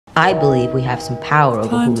I believe we have some power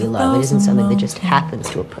over who we love. It isn't something that just happens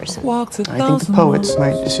to a person. I think the poets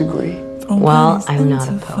might disagree. Well, I'm not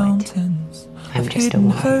a poet. I'm just a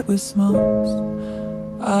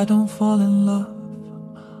woman. I don't fall in love.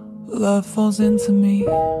 Love falls into me.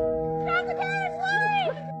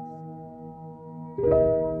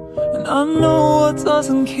 And I know what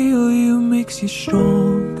doesn't kill you makes you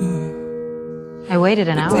stronger. I waited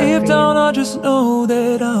an hour. Deep down, I just know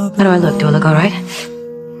that How do I look? Do I look all right?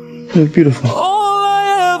 You look beautiful. all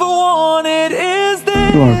I ever wanted is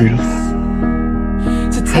this. You are beautiful.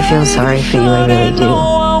 I feel sorry for you, I really do.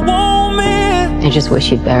 I just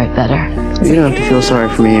wish you'd bear it better. You don't have to feel sorry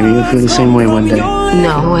for me, Amy. You'll feel the same way one day.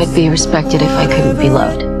 No, I'd be respected if I couldn't be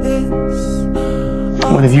loved.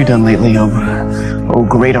 What have you done lately, oh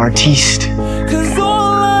great artiste?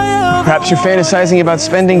 Perhaps you're fantasizing about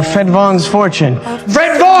spending Fred Vaughn's fortune.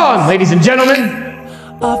 Fred Vaughn, ladies and gentlemen!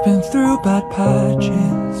 I've been through bad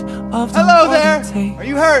patches. Hello there! Are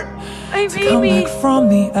you hurt? I'm Amy.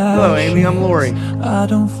 Hello, Amy. I'm Laurie. I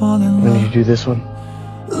don't fall in When love. did you do this one?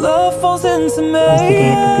 Love falls into me. It was the day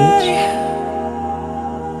at the beach.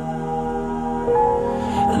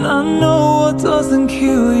 And I know what doesn't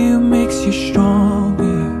kill you makes you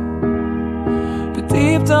stronger. But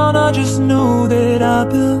deep down I just know that I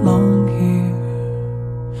belong here.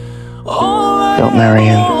 All Don't marry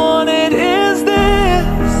him. I wanted is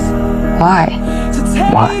this. Why? To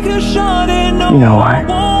take Why? a shot and You know why.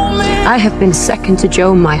 I have been second to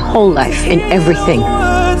Joe my whole life in everything.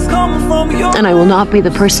 And I will not be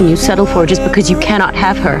the person you settle for just because you cannot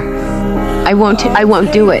have her. I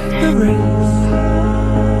won't do it.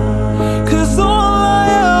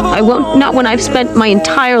 I won't, not when I've spent my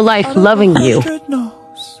entire life loving you.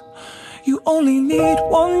 You only need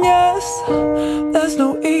one yes. There's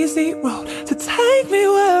no easy road to take me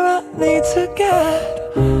where I need to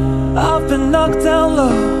get. I've been knocked down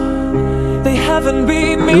low. They haven't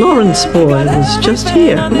beat me. Lawrence boy was just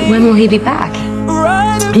here. When will he be back?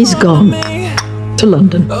 He's gone to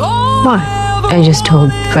London. Why? I just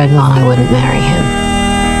told Fred Vaughn I wouldn't marry him.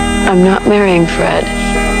 I'm not marrying Fred.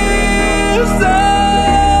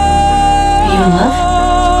 Are you in love?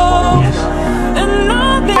 Yes.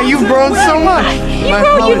 You've grown so much.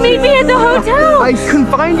 You meet me at the hotel. I couldn't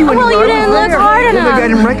find you anywhere. Well, you didn't look hard Well, enough. maybe I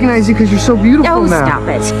didn't recognize you because you're so beautiful Oh, now. stop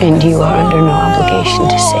it. And you are under no obligation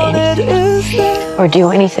to say anything or do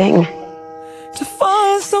anything. To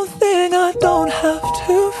find something I don't have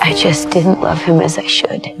to. I just didn't love him as I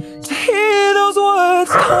should. To hear those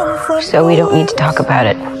words come from. So we don't need to talk about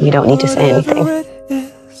it. We don't need to say anything. Whatever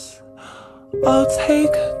it is, I'll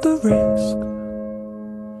take the risk.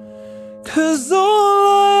 'Cause all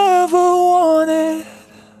I ever wanted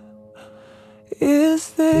is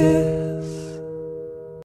this.